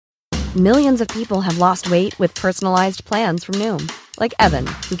Millions of people have lost weight with personalized plans from Noom. Like Evan,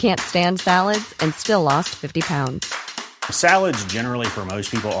 who can't stand salads and still lost 50 pounds. Salads generally for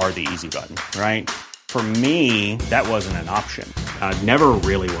most people are the easy button, right? For me, that wasn't an option. I never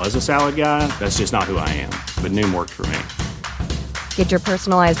really was a salad guy. That's just not who I am. But Noom worked for me. Get your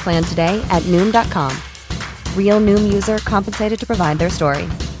personalized plan today at Noom.com. Real Noom user compensated to provide their story.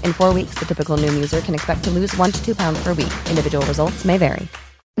 In 4 weeks, the typical Noom user can expect to lose 1 to 2 pounds per week. Individual results may vary.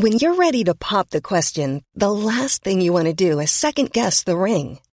 When you're ready to pop the question, the last thing you want to do is second-guess the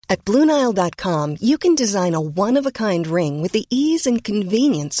ring. At BlueNile.com, you can design a one-of-a-kind ring with the ease and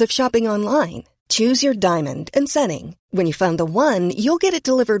convenience of shopping online. Choose your diamond and setting. When you find the one, you'll get it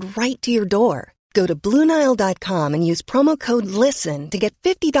delivered right to your door. Go to BlueNile.com and use promo code LISTEN to get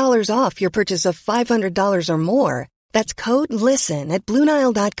 $50 off your purchase of $500 or more. That's code LISTEN at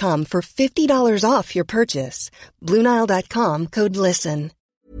BlueNile.com for $50 off your purchase. BlueNile.com, code LISTEN.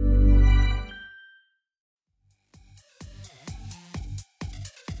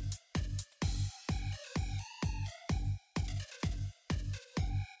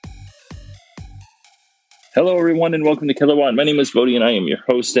 Hello, everyone, and welcome to Kilowatt. My name is Bodhi, and I am your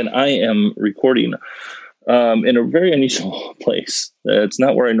host, and I am recording in a very unusual place. It's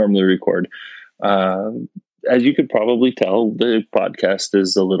not where I normally record. As you could probably tell, the podcast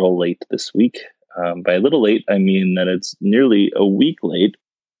is a little late this week. By a little late, I mean that it's nearly a week late.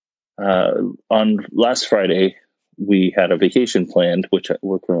 On last Friday, we had a vacation planned, which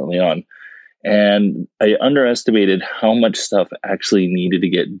we're currently on, and I underestimated how much stuff actually needed to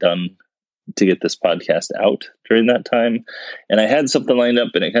get done to get this podcast out during that time. And I had something lined up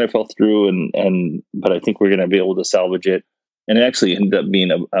and it kind of fell through but I think we're going to be able to salvage it. And it actually ended up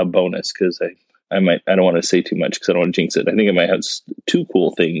being a bonus because I don't want to say too much because I don't want to jinx it. I think I might have 2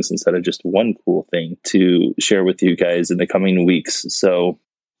 cool things instead of just one cool thing to share with you guys in the coming weeks. So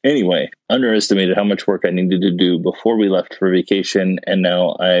anyway, underestimated how much work I needed to do before we left for vacation. And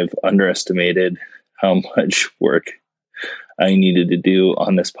now I've underestimated how much work I needed to do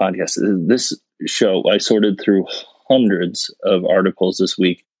on this podcast. This show, I sorted through hundreds of articles this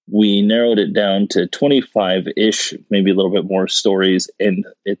week. We narrowed it down to 25-ish, maybe a little bit more stories, and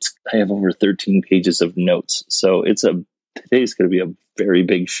I have over 13 pages of notes. So today's going to be a very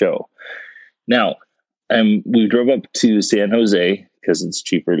big show. Now, we drove up to San Jose because it's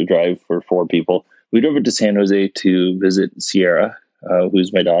cheaper to drive for 4 people. We drove up to San Jose to visit Sierra,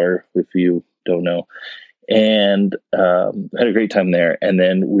 who's my daughter, if you don't know. And had a great time there. And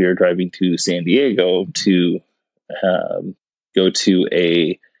then we are driving to San Diego to go to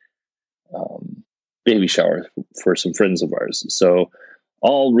a baby shower for some friends of ours. So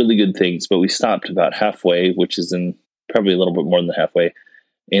all really good things, but we stopped about halfway, which is probably a little bit more than halfway,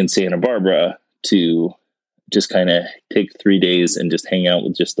 in Santa Barbara to just kind of take 3 days and just hang out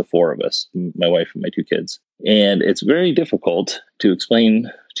with just the 4 of us, my wife and my 2 kids. And it's very difficult to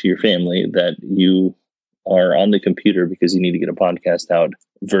explain to your family that you are on the computer because you need to get a podcast out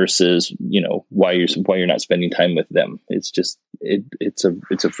versus, why you're not spending time with them. It's just, it's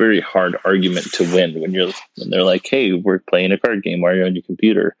a very hard argument to win when they're like, hey, we're playing a card game. Why are you on your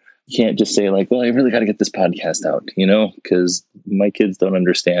computer? You can't just say like, well, I really got to get this podcast out, because my kids don't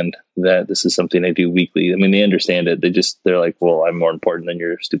understand that this is something I do weekly. I mean, they understand it. They're like, well, I'm more important than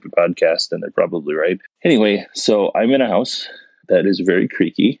your stupid podcast. And they're probably right. Anyway, so I'm in a house that is very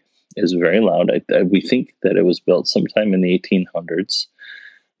creaky. Is very loud. We think that it was built sometime in the 1800s,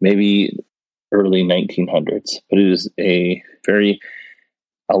 maybe early 1900s, but it is a very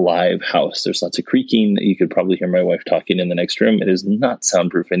alive house. There's lots of creaking. You could probably hear my wife talking in the next room. It is not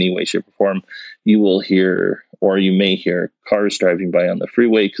soundproof in any way, shape, or form. You will hear, or you may hear, cars driving by on the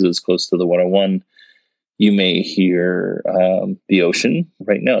freeway because it's close to the 101. You may hear the ocean.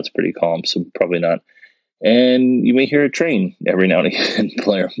 Right now it's pretty calm, so probably not. And you may hear a train every now and again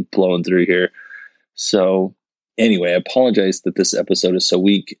blowing through here. So anyway, I apologize that this episode is so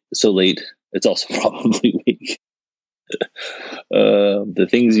late. It's also probably weak. The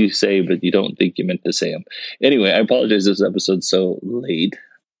things you say, but you don't think you meant to say them. Anyway, I apologize this episode's so late.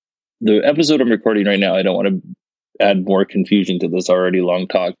 The episode I'm recording right now, I don't want to add more confusion to this already long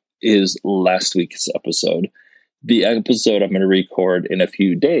talk, is last week's episode. The episode I'm going to record in a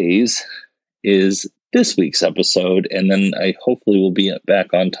few days is this week's episode, and then I hopefully will be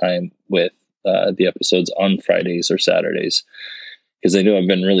back on time with the episodes on Fridays or Saturdays, because I know I've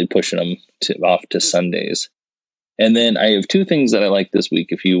been really pushing them off to Sundays. And then I have 2 things that I like this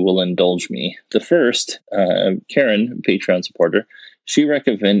week, if you will indulge me. The first, Karen, Patreon supporter, she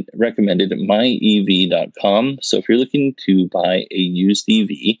recommended myev.com. So if you're looking to buy a used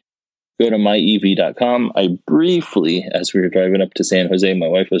EV, go to myev.com. I briefly, as we were driving up to San Jose, my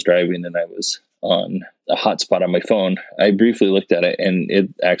wife was driving and I was on a hotspot on my phone. I briefly looked at it and it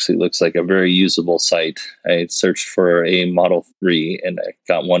actually looks like a very usable site. I searched for a Model 3 and I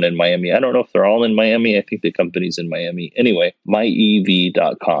got one in Miami. I don't know if they're all in Miami. I think the company's in Miami. Anyway,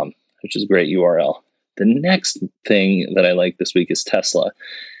 myev.com, which is a great URL. The next thing that I like this week is Tesla.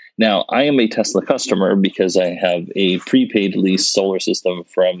 Now, I am a Tesla customer because I have a prepaid lease solar system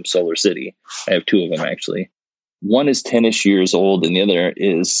from Solar City. I have two of them, actually. One is 10-ish years old and the other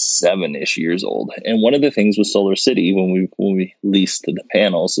is 7-ish years old. And one of the things with Solar City, when we leased the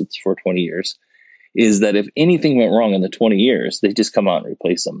panels, it's for 20 years, is that if anything went wrong in the 20 years, they just come out and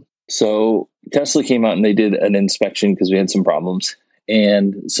replace them. So Tesla came out and they did an inspection because we had some problems.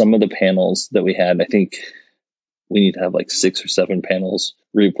 And some of the panels that we had, I think we need to have like 6 or 7 panels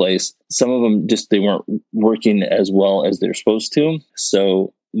replaced. Some of them they weren't working as well as they're supposed to.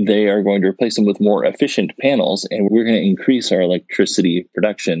 So they are going to replace them with more efficient panels, and we're going to increase our electricity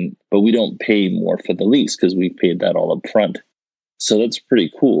production, but we don't pay more for the lease because we paid that all up front. So that's pretty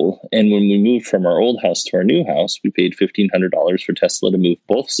cool. And when we moved from our old house to our new house, we paid $1,500 for Tesla to move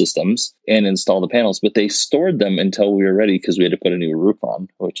both systems and install the panels, but they stored them until we were ready because we had to put a new roof on,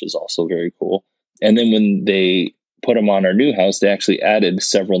 which is also very cool. And then when they put them on our new house, they actually added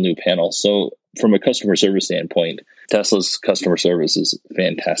several new panels. So from a customer service standpoint, Tesla's customer service is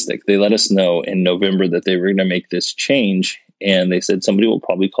fantastic. They let us know in November that they were going to make this change. And they said, somebody will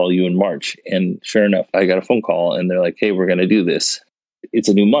probably call you in March. And sure enough, I got a phone call and they're like, hey, we're going to do this. It's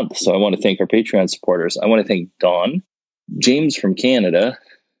a new month. So I want to thank our Patreon supporters. I want to thank Dawn, James from Canada,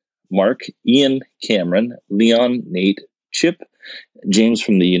 Mark, Ian, Cameron, Leon, Nate, Chip, James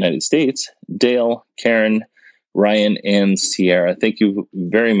from the United States, Dale, Karen, Ryan, and Sierra. Thank you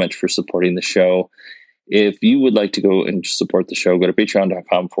very much for supporting the show. If you would like to go and support the show, go to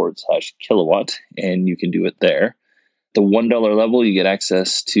patreon.com/kilowatt, and you can do it there. The $1 level, you get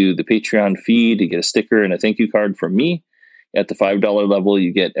access to the Patreon feed, you get a sticker and a thank you card from me. At the $5 level,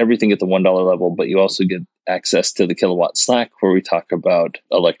 you get everything at the $1 level, but you also get access to the Kilowatt Slack where we talk about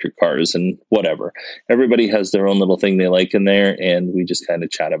electric cars and whatever. Everybody has their own little thing they like in there, and we just kind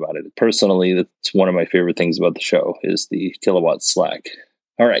of chat about it. Personally, that's one of my favorite things about the show is the Kilowatt Slack.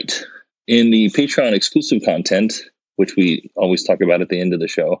 All right. In the Patreon exclusive content, which we always talk about at the end of the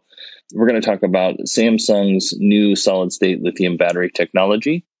show, we're going to talk about Samsung's new solid-state lithium battery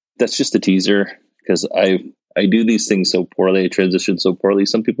technology. That's just a teaser because I do these things so poorly. I transition so poorly.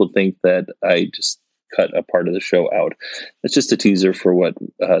 Some people think that I just cut a part of the show out. That's just a teaser for what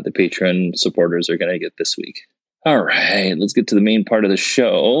the Patreon supporters are going to get this week. All right, let's get to the main part of the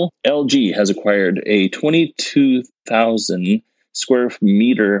show. LG has acquired a 22,000 square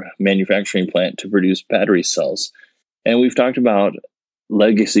meter manufacturing plant to produce battery cells. And we've talked about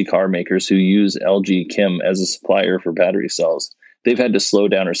legacy car makers who use LG Chem as a supplier for battery cells. They've had to slow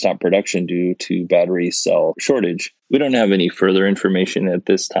down or stop production due to battery cell shortage. We don't have any further information at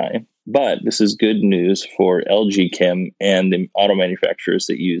this time, but this is good news for LG Chem and the auto manufacturers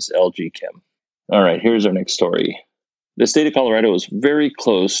that use LG Chem. All right, here's our next story. The state of Colorado is very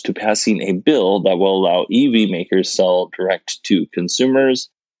close to passing a bill that will allow EV makers sell direct to consumers.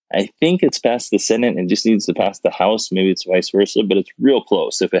 I think it's passed the Senate and just needs to pass the House. Maybe it's vice versa, but it's real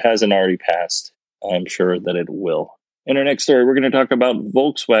close. If it hasn't already passed, I'm sure that it will. In our next story, we're going to talk about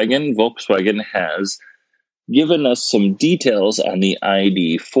Volkswagen. Volkswagen has given us some details on the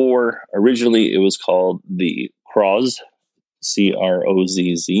ID4. Originally, it was called the Crozz,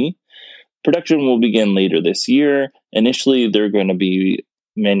 C-R-O-Z-Z. Production will begin later this year. Initially, they're going to be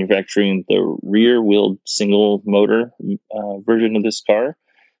manufacturing the rear-wheeled single motor version of this car.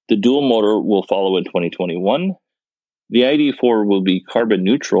 The dual motor will follow in 2021. The ID4 will be carbon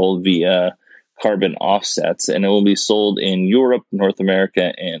neutral via carbon offsets, and it will be sold in Europe, North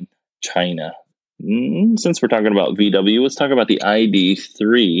America, and China. Since we're talking about VW, let's talk about the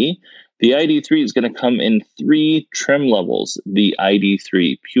ID3. The ID3 is going to come in 3 trim levels. The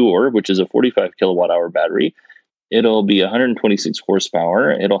ID3 Pure, which is a 45 kilowatt hour battery. It'll be 126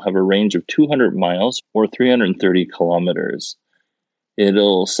 horsepower. It'll have a range of 200 miles or 330 kilometers.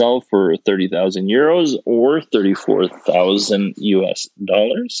 It'll sell for 30,000 euros or 34,000 US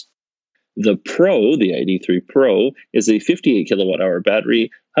dollars. The Pro, the ID3 Pro, is a 58 kilowatt hour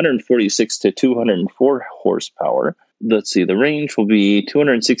battery, 146 to 204 horsepower. Let's see, the range will be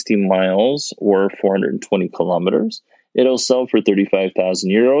 260 miles or 420 kilometers. It'll sell for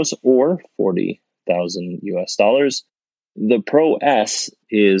 35,000 euros or 40,000 US dollars. The Pro S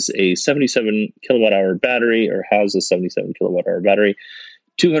is a 77 kilowatt hour battery, or has a 77 kilowatt hour battery,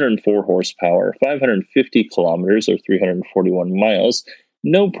 204 horsepower, 550 kilometers or 341 miles.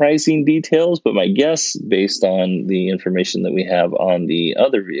 No pricing details, but my guess, based on the information that we have on the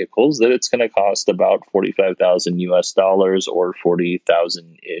other vehicles, that it's going to cost about 45,000 US dollars or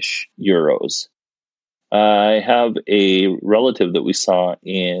 40,000 ish euros. I have a relative that we saw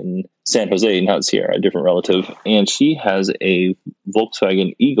in San Jose, not Sierra, a different relative, and she has a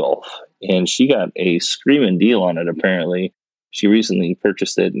Volkswagen e-Golf, and she got a screaming deal on it, apparently. She recently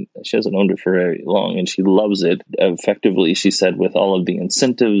purchased it, and she hasn't owned it for very long, and she loves it. Effectively, she said, with all of the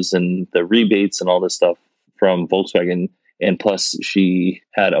incentives and the rebates and all this stuff from Volkswagen, and plus she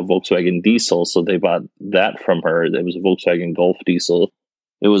had a Volkswagen diesel, so they bought that from her. It was a Volkswagen Golf diesel.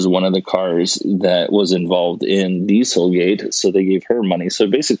 It was one of the cars that was involved in Dieselgate, so they gave her money. So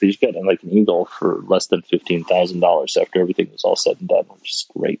basically, she got like an e-Golf for less than $15,000 after everything was all said and done, which is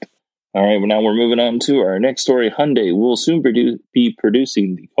great. All right, well, now we're moving on to our next story. Hyundai will soon be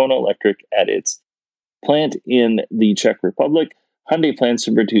producing the Kona Electric at its plant in the Czech Republic. Hyundai plans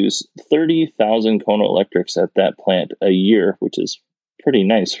to produce 30,000 Kona Electrics at that plant a year, which is pretty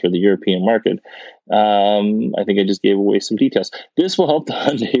nice for the European market. I think I just gave away some details. This will help the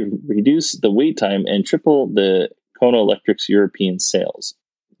Hyundai reduce the wait time and triple the Kona Electric's European sales.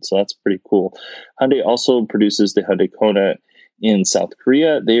 So that's pretty cool. Hyundai also produces the Hyundai Kona in South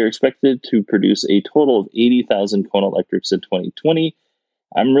Korea. They are expected to produce a total of 80,000 Kona Electrics in 2020.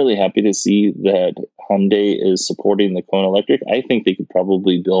 I'm really happy to see that Hyundai is supporting the Kona Electric. I think they could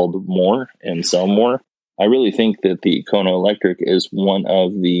probably build more and sell more. I really think that the Kona Electric is one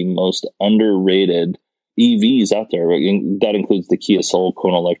of the most underrated EVs out there. That includes the Kia Soul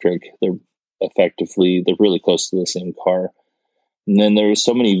Kona Electric. They're really close to the same car. And then there's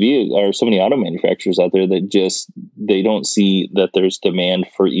so many auto manufacturers out there that they don't see that there's demand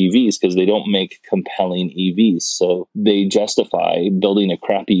for EVs because they don't make compelling EVs. So they justify building a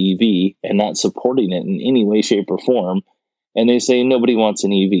crappy EV and not supporting it in any way, shape, or form. And they say nobody wants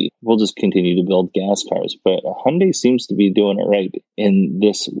an EV. We'll just continue to build gas cars. But Hyundai seems to be doing it right in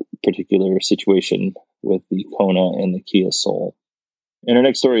this particular situation with the Kona and the Kia Soul. In our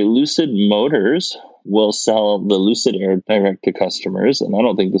next story, Lucid Motors will sell the Lucid Air direct to customers. And I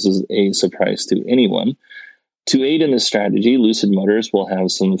don't think this is a surprise to anyone. To aid in this strategy, Lucid Motors will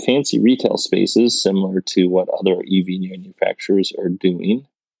have some fancy retail spaces similar to what other EV manufacturers are doing.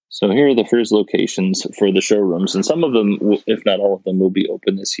 So here are the first locations for the showrooms, and some of them, if not all of them, will be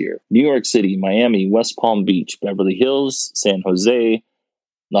open this year. New York City, Miami, West Palm Beach, Beverly Hills, San Jose,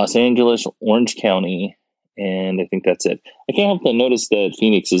 Los Angeles, Orange County, and I think that's it. I can't help but notice that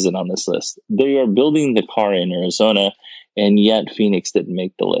Phoenix isn't on this list. They are building the car in Arizona, and yet Phoenix didn't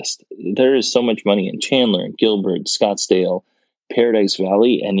make the list. There is so much money in Chandler, Gilbert, Scottsdale, Paradise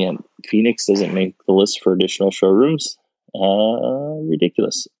Valley, and yet Phoenix doesn't make the list for additional showrooms.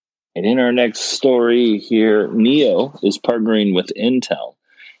 Ridiculous. And in our next story here, NIO is partnering with Intel.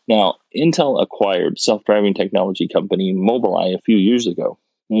 Now, Intel acquired self-driving technology company Mobileye a few years ago.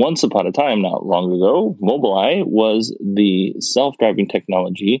 Once upon a time, not long ago, Mobileye was the self-driving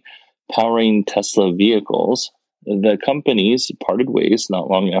technology powering Tesla vehicles. The companies parted ways not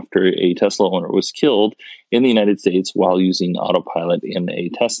long after a Tesla owner was killed in the United States while using autopilot in a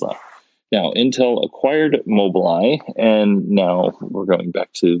Tesla. Now, Intel acquired Mobileye, and now we're going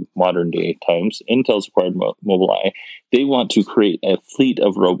back to modern day times. Intel's acquired Mobileye. They want to create a fleet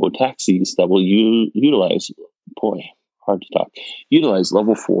of robotaxis that will utilize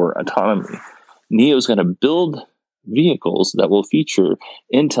level 4 autonomy. NIO is going to build vehicles that will feature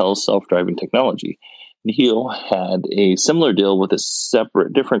Intel's self-driving technology. NIO had a similar deal with a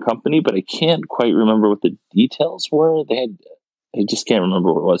different company, but I can't quite remember what the details were. I just can't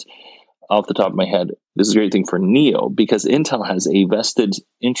remember what it was. Off the top of my head, this is a great thing for NIO because Intel has a vested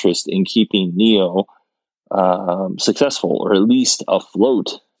interest in keeping NIO successful or at least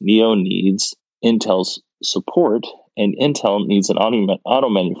afloat. NIO needs Intel's support, and Intel needs an auto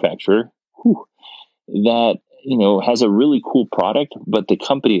manufacturer that has a really cool product, but the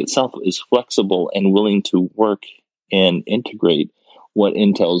company itself is flexible and willing to work and integrate what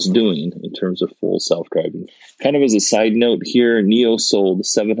Intel's doing in terms of full self-driving. Kind of as a side note here, NIO sold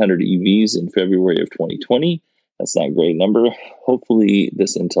 700 EVs in February of 2020. That's not a great number. Hopefully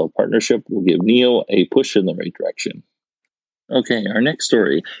this Intel partnership will give NIO a push in the right direction. Okay, our next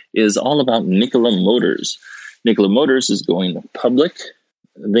story is all about Nikola Motors. Nikola Motors is going public.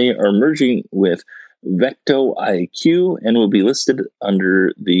 They are merging with Vecto IQ and will be listed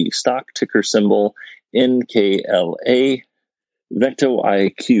under the stock ticker symbol NKLA. Vecto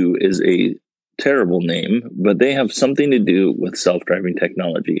IQ is a terrible name, but they have something to do with self-driving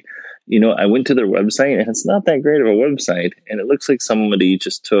technology. I went to their website, and it's not that great of a website, and it looks like somebody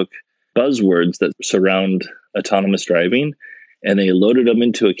just took buzzwords that surround autonomous driving and they loaded them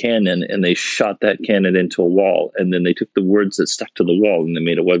into a cannon and they shot that cannon into a wall. And then they took the words that stuck to the wall and they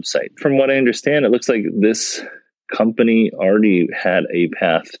made a website. From what I understand, it looks like this company already had a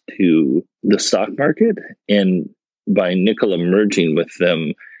path to the stock market. And by Nikola merging with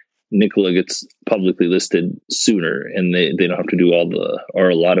them, Nikola gets publicly listed sooner and they don't have to do a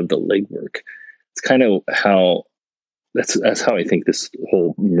lot of the legwork. It's kind of how that's how I think this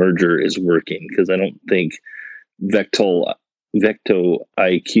whole merger is working, because I don't think Vecto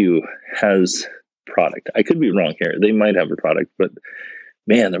IQ has product. I could be wrong here. They might have a product, but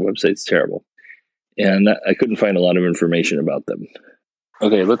man, their website's terrible. And I couldn't find a lot of information about them.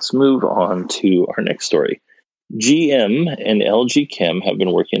 Okay, let's move on to our next story. GM and LG Chem have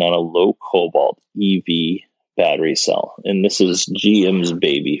been working on a low cobalt EV battery cell. And this is GM's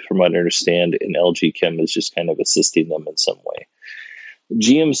baby, from what I understand, and LG Chem is just kind of assisting them in some way.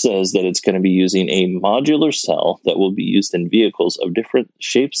 GM says that it's going to be using a modular cell that will be used in vehicles of different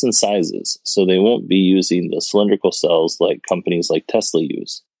shapes and sizes. So they won't be using the cylindrical cells like companies like Tesla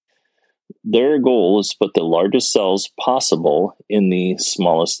use. Their goal is to put the largest cells possible in the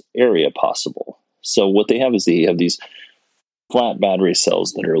smallest area possible. So what they have is they have these flat battery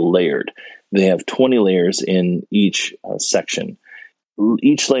cells that are layered. They have 20 layers in each section.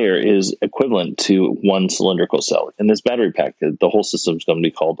 Each layer is equivalent to one cylindrical cell. In this battery pack, the whole system is going to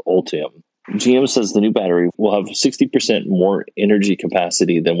be called Ultium. GM says the new battery will have 60% more energy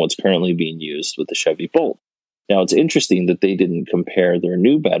capacity than what's currently being used with the Chevy Bolt. Now, it's interesting that they didn't compare their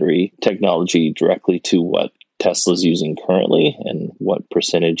new battery technology directly to what Tesla's using currently and what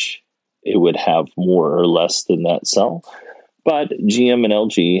percentage it would have more or less than that cell. But GM and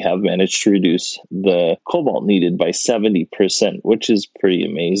LG have managed to reduce the cobalt needed by 70%, which is pretty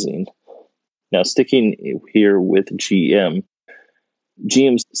amazing. Now, sticking here with GM's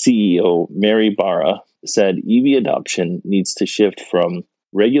CEO, Mary Barra, said EV adoption needs to shift from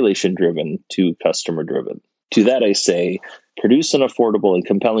regulation-driven to customer-driven. To that I say, produce an affordable and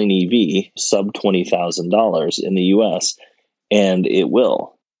compelling EV, sub $20,000 in the US, and it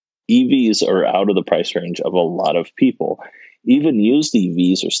will. EVs are out of the price range of a lot of people. Even used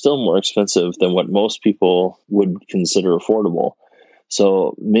EVs are still more expensive than what most people would consider affordable.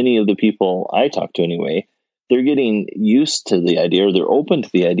 So many of the people I talk to anyway, they're getting used to the idea, or they're open to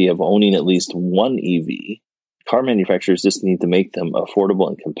the idea of owning at least one EV. Car manufacturers just need to make them affordable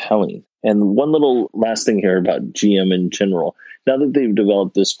and compelling. And one little last thing here about GM in general. Now that they've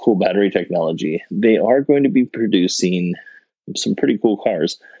developed this cool battery technology, they are going to be producing some pretty cool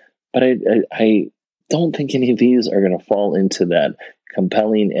cars. But I don't think any of these are going to fall into that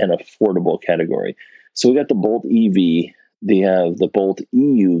compelling and affordable category. So we got the Bolt EV, they have the Bolt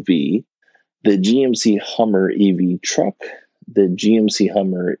EUV, the GMC Hummer EV truck, the GMC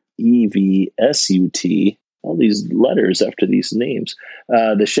Hummer EV SUT, all these letters after these names,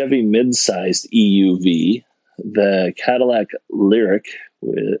 the Chevy mid-sized EUV, the Cadillac Lyriq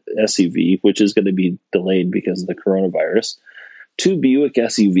SUV, which is going to be delayed because of the coronavirus, 2 Buick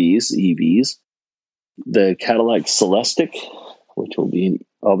SUVs, EVs, the Cadillac Celestiq, which will be,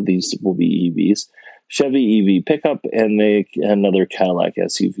 of these will be EVs, Chevy EV pickup, and another Cadillac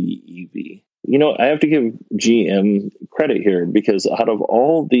SUV EV. You know, I have to give GM credit here, because out of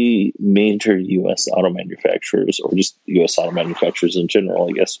all the major U.S. auto manufacturers, or just U.S. auto manufacturers in general,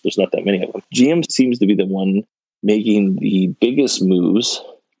 I guess there's not that many of them, GM seems to be the one making the biggest moves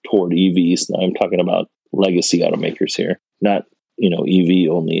toward EVs. Now I'm talking about legacy automakers here, not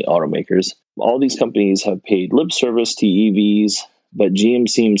EV-only automakers. All these companies have paid lip service to EVs, but GM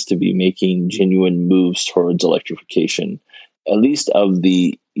seems to be making genuine moves towards electrification, at least of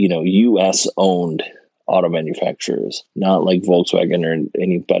the U.S.-owned auto manufacturers, not like Volkswagen or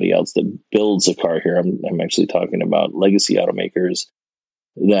anybody else that builds a car here. I'm actually talking about legacy automakers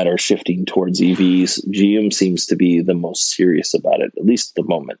that are shifting towards EVs. GM seems to be the most serious about it, at least at the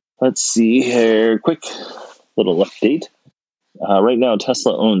moment. Let's see here. Quick little update. Right now,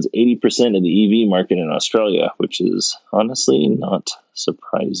 Tesla owns 80% of the EV market in Australia, which is honestly not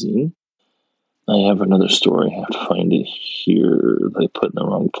surprising. I have another story. I have to find it here that I put in the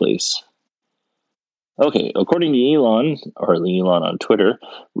wrong place. Okay, according to Elon on Twitter,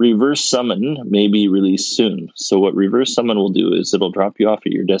 Reverse Summon may be released soon. So what Reverse Summon will do is it'll drop you off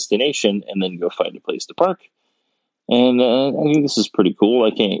at your destination and then go find a place to park. And I think this is pretty cool.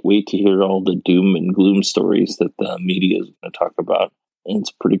 I can't wait to hear all the doom and gloom stories that the media is going to talk about. And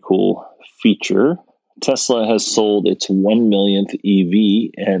it's a pretty cool feature. Tesla has sold its 1 millionth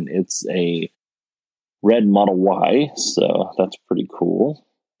EV, and it's a red Model Y, so that's pretty cool.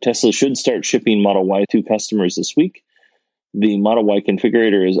 Tesla should start shipping Model Y to customers this week. The Model Y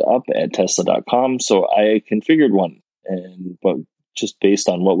configurator is up at Tesla.com, so I configured one, but just based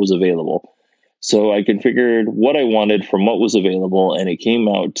on what was available. So I configured what I wanted from what was available, and it came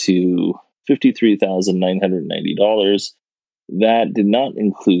out to $53,990. That did not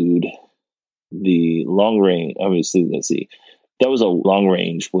include the long range. Obviously, let's see. That was a long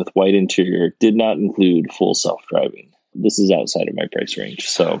range with white interior, did not include full self-driving. This is outside of my price range,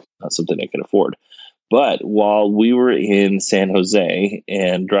 so not something I can afford. But while we were in San Jose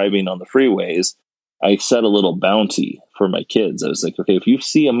and driving on the freeways, I set a little bounty for my kids. I was like, okay, if you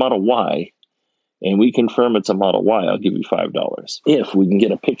see a Model Y and we confirm it's a Model Y, I'll give you $5. If we can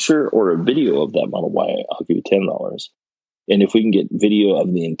get a picture or a video of that Model Y, I'll give you $10. And if we can get video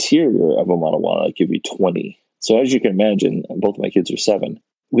of the interior of a Model Y, I'll give you $20. So as you can imagine, both of my kids are 7.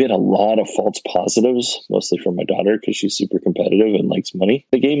 We had a lot of false positives, mostly from my daughter because she's super competitive and likes money.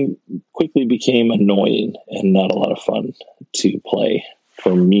 The game quickly became annoying and not a lot of fun to play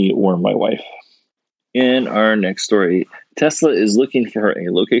for me or my wife. In our next story, Tesla is looking for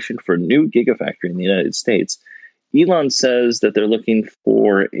a location for a new Gigafactory in the United States. Elon says that they're looking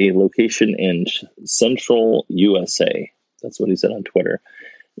for a location in central USA. That's what he said on Twitter.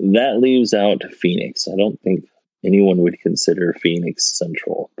 That leaves out Phoenix. I don't think anyone would consider Phoenix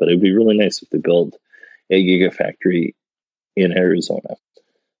central, but it'd be really nice if they built a Gigafactory in Arizona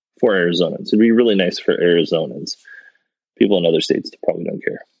for Arizonans. It'd be really nice for Arizonans. People in other states probably don't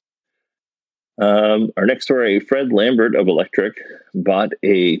care. Our next story, Fred Lambert of Electric bought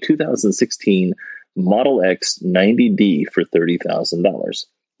a 2016 Model X 90D for $30,000.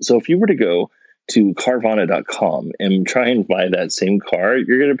 So if you were to go to Carvana.com and try and buy that same car,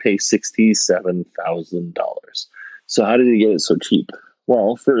 you're going to pay $67,000. So how did he get it so cheap?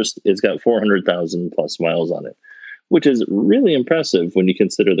 Well, first, it's got 400,000 plus miles on it, which is really impressive when you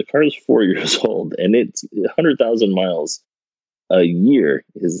consider the car is 4 years old and it's 100,000 miles a year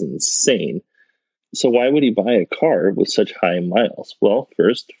is insane. So why would he buy a car with such high miles? Well,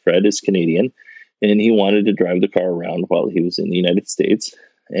 first, Fred is Canadian, and he wanted to drive the car around while he was in the United States.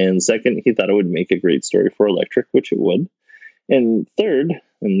 And second, he thought it would make a great story for Electric, which it would. And third,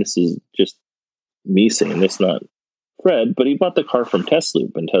 and this is just me saying this, not Fred, but he bought the car from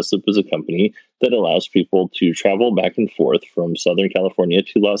Tesloop, and Tesloop is a company that allows people to travel back and forth from Southern California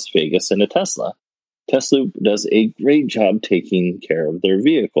to Las Vegas in a Tesla. Tesloop does a great job taking care of their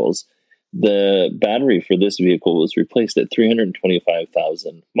vehicles. The battery for this vehicle was replaced at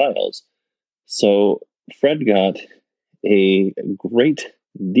 325,000 miles. So Fred got a great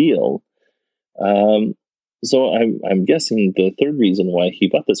deal. So I'm guessing the third reason why he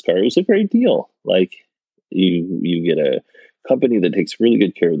bought this car, it was a great deal. Like you get a company that takes really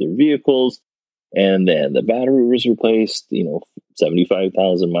good care of their vehicles, and then the battery was replaced,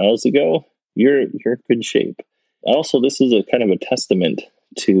 75,000 miles ago. You're in good shape. Also, this is a kind of a testament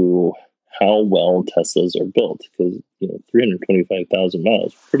to how well Teslas are built, because 325,000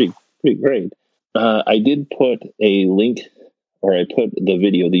 miles, pretty great. I did put a link, or I put the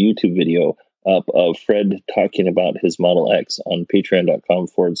video, the YouTube video up of Fred talking about his Model X on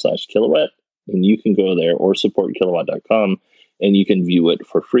patreon.com/kilowatt. And you can go there or support kilowatt.com and you can view it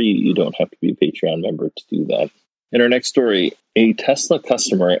for free. You don't have to be a Patreon member to do that. In our next story, a Tesla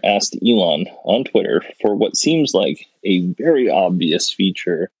customer asked Elon on Twitter for what seems like a very obvious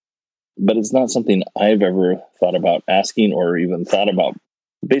feature, but it's not something I've ever thought about asking or even thought about.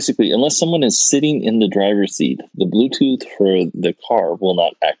 Basically, unless someone is sitting in the driver's seat, the Bluetooth for the car will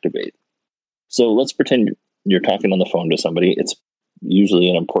not activate. So let's pretend you're talking on the phone to somebody. It's usually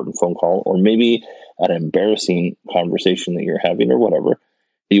an important phone call, or maybe an embarrassing conversation that you're having or whatever.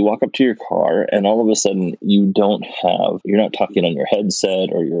 You walk up to your car and all of a sudden you're not talking on your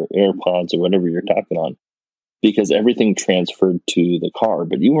headset or your AirPods or whatever you're talking on, because everything transferred to the car,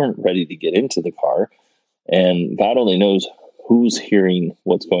 but you weren't ready to get into the car. And God only knows who's hearing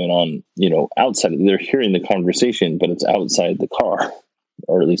what's going on, outside. They're hearing the conversation, but it's outside the car,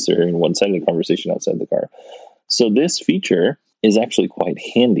 or at least they're hearing one side of the conversation outside the car. So this feature is actually quite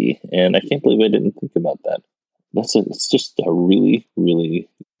handy, and I can't believe I didn't think about that. It's just a really, really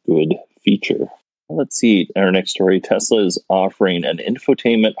good feature. Let's see, our next story. Tesla is offering an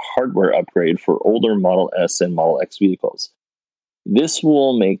infotainment hardware upgrade for older Model S and Model X vehicles. This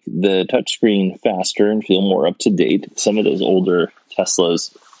will make the touchscreen faster and feel more up to date. Some of those older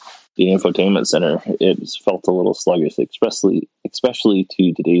Teslas, the infotainment center, it's felt a little sluggish, especially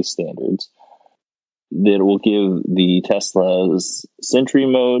to today's standards. That will give the Tesla's Sentry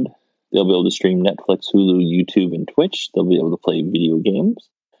mode. They'll be able to stream Netflix, Hulu, YouTube, and Twitch. They'll be able to play video games.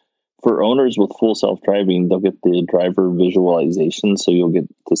 For owners with full self-driving, they'll get the driver visualization, so you'll get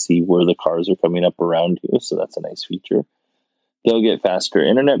to see where the cars are coming up around you. So that's a nice feature. They'll get faster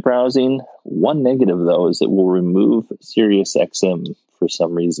internet browsing. One negative, though, is it will remove SiriusXM for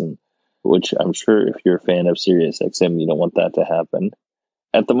some reason, which I'm sure if you're a fan of SiriusXM, you don't want that to happen.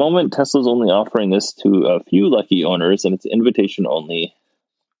 At the moment, Tesla's only offering this to a few lucky owners, and it's invitation only.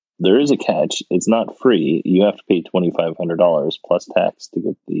 There is a catch. It's not free. You have to pay $2,500 plus tax to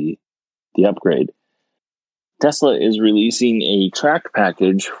get the upgrade. Tesla is releasing a track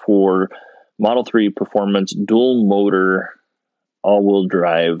package for Model 3 Performance dual motor all-wheel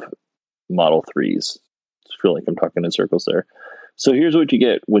drive Model 3s. I feel like I'm talking in circles there. So here's what you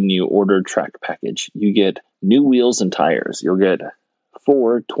get when you order track package. You get new wheels and tires. You'll get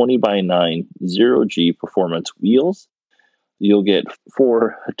 4 20x9 0G performance wheels. You'll get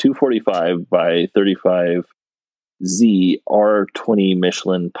 4 245x35Z R20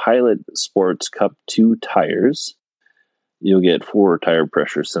 Michelin Pilot Sports Cup 2 tires. You'll get 4 tire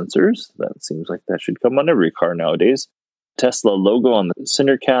pressure sensors. That seems like that should come on every car nowadays. Tesla logo on the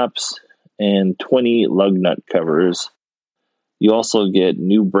center caps and 20 lug nut covers. You also get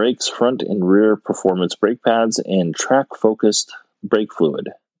new brakes, front and rear performance brake pads, and track-focused brake fluid,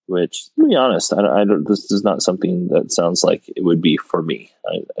 which, to be honest, I don't. This is not something that sounds like it would be for me.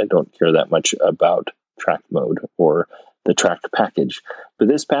 I don't care that much about track mode or the track package. But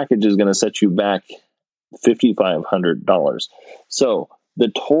this package is going to set you back $5,500. So the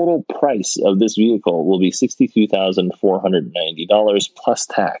total price of this vehicle will be $62,490 plus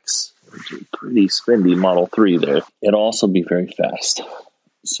tax, which is a pretty spendy Model 3 there. It'll also be very fast.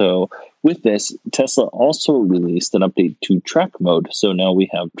 So with this, Tesla also released an update to track mode. So now we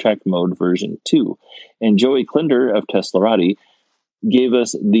have track mode version 2. And Joey Klinder of Teslarati gave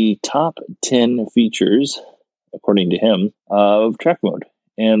us the top 10 features, according to him, of track mode.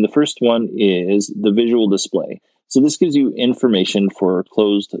 And the first one is the visual display. So this gives you information for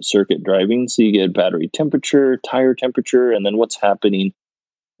closed circuit driving. So you get battery temperature, tire temperature, and then what's happening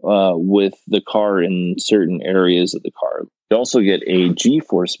with the car in certain areas of the car. You also get a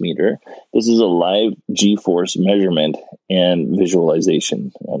G-force meter. This is a live G-force measurement and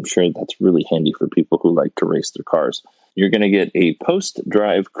visualization. I'm sure that's really handy for people who like to race their cars. You're going to get a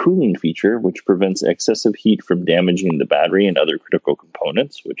post-drive cooling feature, which prevents excessive heat from damaging the battery and other critical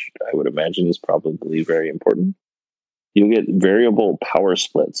components, which I would imagine is probably very important. You'll get variable power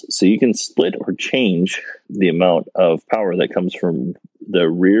splits. So you can split or change the amount of power that comes from the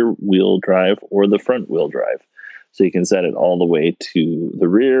rear wheel drive or the front wheel drive. So you can set it all the way to the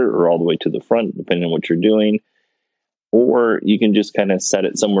rear or all the way to the front, depending on what you're doing. Or you can just kind of set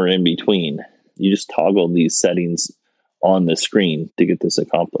it somewhere in between. You just toggle these settings on the screen to get this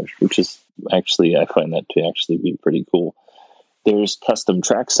accomplished, which is actually, I find that to actually be pretty cool. There's custom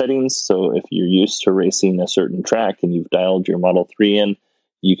track settings. So if you're used to racing a certain track and you've dialed your Model 3 in,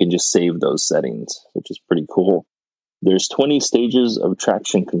 you can just save those settings, which is pretty cool. There's 20 stages of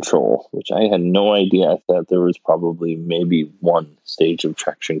traction control, which I had no idea. I thought there was probably maybe one stage of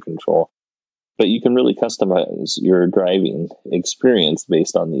traction control. But you can really customize your driving experience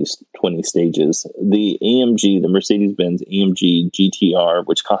based on these 20 stages. The AMG, the Mercedes-Benz AMG GTR,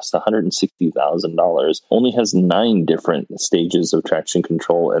 which costs $160,000, only has 9 different stages of traction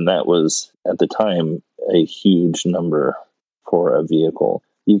control, and that was, at the time, a huge number for a vehicle.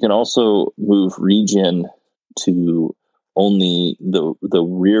 You can also move regen to only the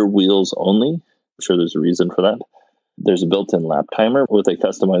rear wheels only. I'm sure there's a reason for that. There's a built-in lap timer with a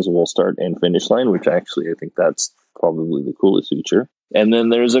customizable start and finish line, which actually I think that's probably the coolest feature. And then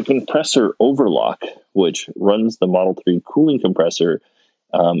there's a compressor overlock, which runs the Model 3 cooling compressor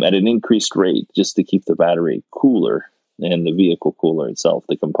at an increased rate just to keep the battery cooler and the vehicle cooler itself,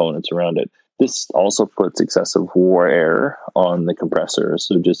 the components around it. This also puts excessive wear on the compressor,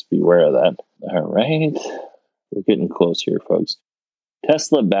 so just beware of that. All right. We're getting close here, folks.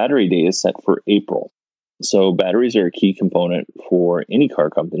 Tesla Battery Day is set for April. So batteries are a key component for any car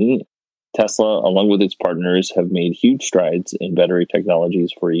company. Tesla, along with its partners, have made huge strides in battery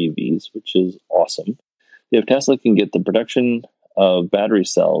technologies for EVs, which is awesome. If Tesla can get the production of battery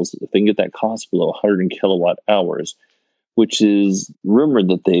cells, if they can get that cost below 100 kilowatt hours, which is rumored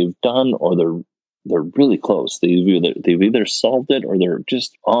that they've done, or they're really close. They've either solved it or they're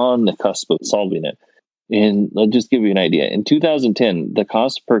just on the cusp of solving it. And I'll just give you an idea. In 2010, the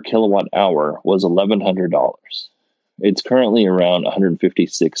cost per kilowatt hour was $1,100. It's currently around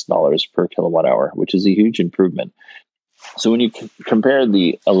 $156 per kilowatt hour, which is a huge improvement. So when you compare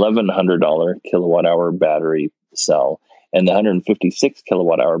the $1,100 kilowatt hour battery cell and the 156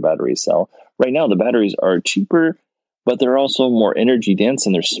 kilowatt hour battery cell, right now the batteries are cheaper, but they're also more energy dense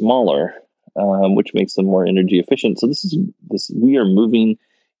and they're smaller, which makes them more energy efficient. So we are moving.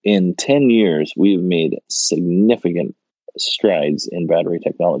 In 10 years, we have made significant strides in battery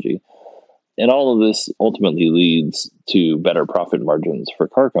technology. And all of this ultimately leads to better profit margins for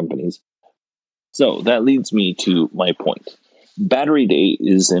car companies. So that leads me to my point. Battery day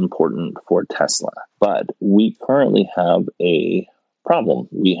is important for Tesla, but we currently have a problem.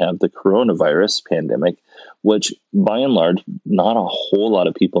 We have the coronavirus pandemic, which by and large, not a whole lot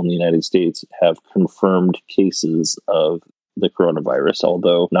of people in the United States have confirmed cases of the coronavirus,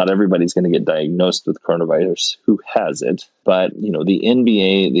 although not everybody's going to get diagnosed with coronavirus who has it. But, the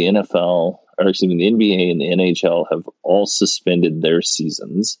NBA, the NFL, or excuse me, the NBA and the NHL have all suspended their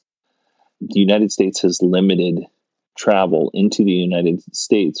seasons. The United States has limited travel into the United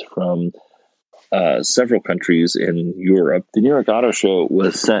States from several countries in Europe. The New York Auto Show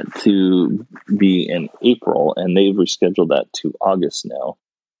was set to be in April, and they've rescheduled that to August now.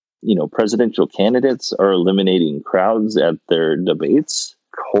 Presidential candidates are eliminating crowds at their debates.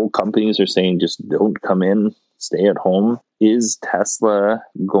 Whole companies are saying just don't come in, stay at home. Is Tesla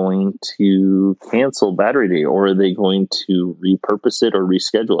going to cancel Battery Day, or are they going to repurpose it or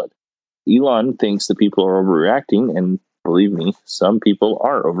reschedule it? Elon thinks that people are overreacting, and believe me, some people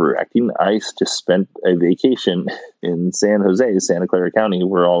are overreacting. I just spent a vacation in San Jose, Santa Clara County,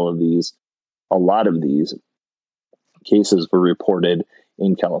 where a lot of these cases were reported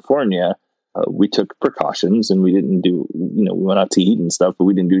in California. We took precautions, and we didn't do, we went out to eat and stuff, but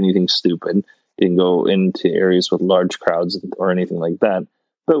we didn't do anything stupid. Didn't go into areas with large crowds or anything like that.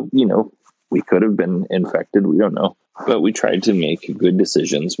 But, we could have been infected. We don't know. But we tried to make good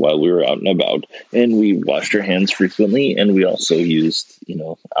decisions while we were out and about. And we washed our hands frequently. And we also used,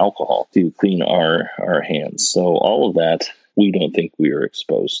 alcohol to clean our hands. So all of that, we don't think we were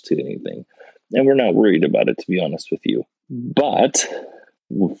exposed to anything. And we're not worried about it, to be honest with you. But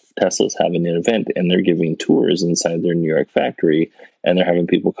Tesla's having an event, and they're giving tours inside their New York factory. And they're having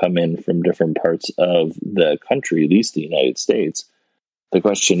people come in from different parts of the country, at least the United States. The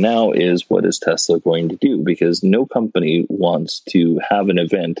question now is, what is Tesla going to do? Because no company wants to have an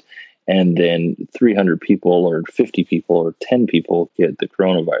event and then 300 people or 50 people or 10 people get the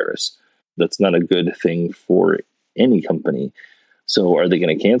coronavirus. That's not a good thing for any company. So are they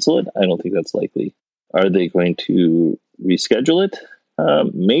going to cancel it? I don't think that's likely. Are they going to reschedule it?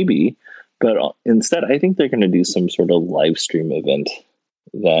 Maybe. But instead, I think they're going to do some sort of live stream event,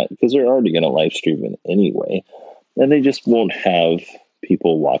 because they're already going to live stream it anyway. And they just won't have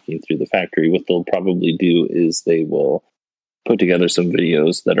people walking through the factory. What they'll probably do is they will put together some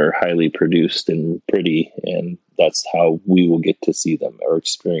videos that are highly produced and pretty, and that's how we will get to see them or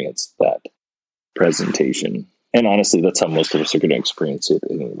experience that presentation. And honestly, that's how most of us are going to experience it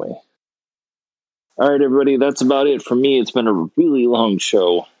anyway. All right, everybody, that's about it for me. It's been a really long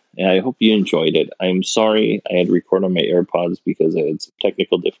show, and I hope you enjoyed it. I'm sorry I had to record on my AirPods because I had some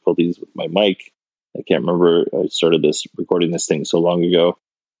technical difficulties with my mic. I can't remember. I started recording this thing so long ago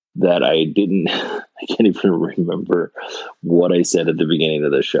that I can't even remember what I said at the beginning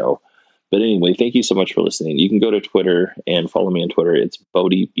of the show. But anyway, thank you so much for listening. You can go to Twitter and follow me on Twitter. It's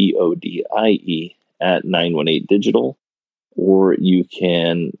Bodie, BODIE, at 918digital. Or you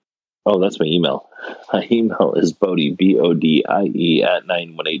can, that's my email. My email is Bodie, BODIE, at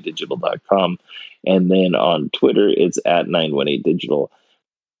 918digital.com. And then on Twitter, it's at 918digital.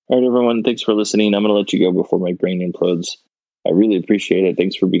 All right, everyone, thanks for listening. I'm going to let you go before my brain implodes. I really appreciate it.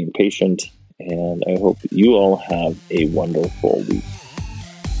 Thanks for being patient, and I hope you all have a wonderful week.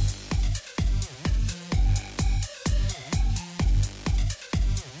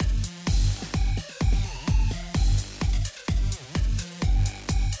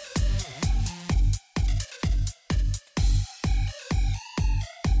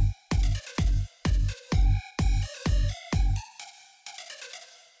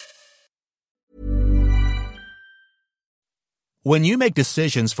 When you make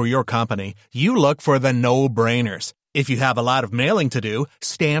decisions for your company, you look for the no-brainers. If you have a lot of mailing to do,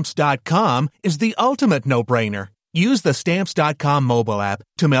 Stamps.com is the ultimate no-brainer. Use the Stamps.com mobile app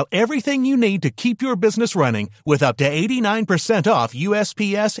to mail everything you need to keep your business running with up to 89% off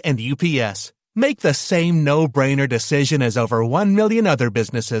USPS and UPS. Make the same no-brainer decision as over 1 million other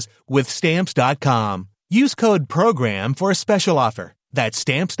businesses with Stamps.com. Use code PROGRAM for a special offer. That's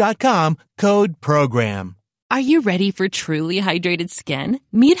Stamps.com, code PROGRAM. Are you ready for truly hydrated skin?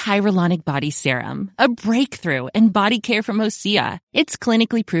 Meet Hyaluronic Body Serum, a breakthrough in body care from Osea. It's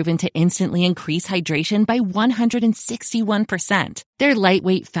clinically proven to instantly increase hydration by 161%. Their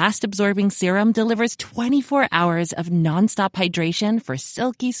lightweight, fast-absorbing serum delivers 24 hours of nonstop hydration for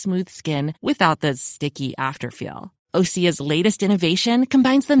silky smooth skin without the sticky afterfeel. Osea's latest innovation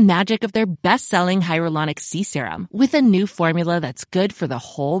combines the magic of their best-selling hyaluronic sea serum with a new formula that's good for the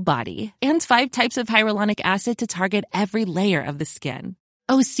whole body and 5 types of hyaluronic acid to target every layer of the skin.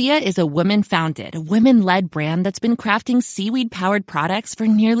 Osea is a women-founded, women-led brand that's been crafting seaweed-powered products for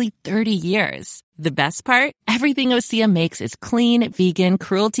nearly 30 years. The best part? Everything Osea makes is clean, vegan,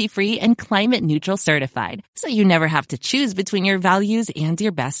 cruelty-free, and climate-neutral certified, so you never have to choose between your values and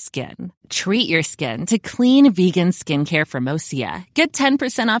your best skin. Treat your skin to clean, vegan skincare from Osea. Get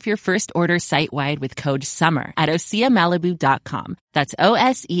 10% off your first order site-wide with code SUMMER at OseaMalibu.com. That's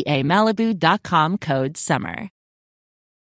OSEA Malibu.com, code SUMMER.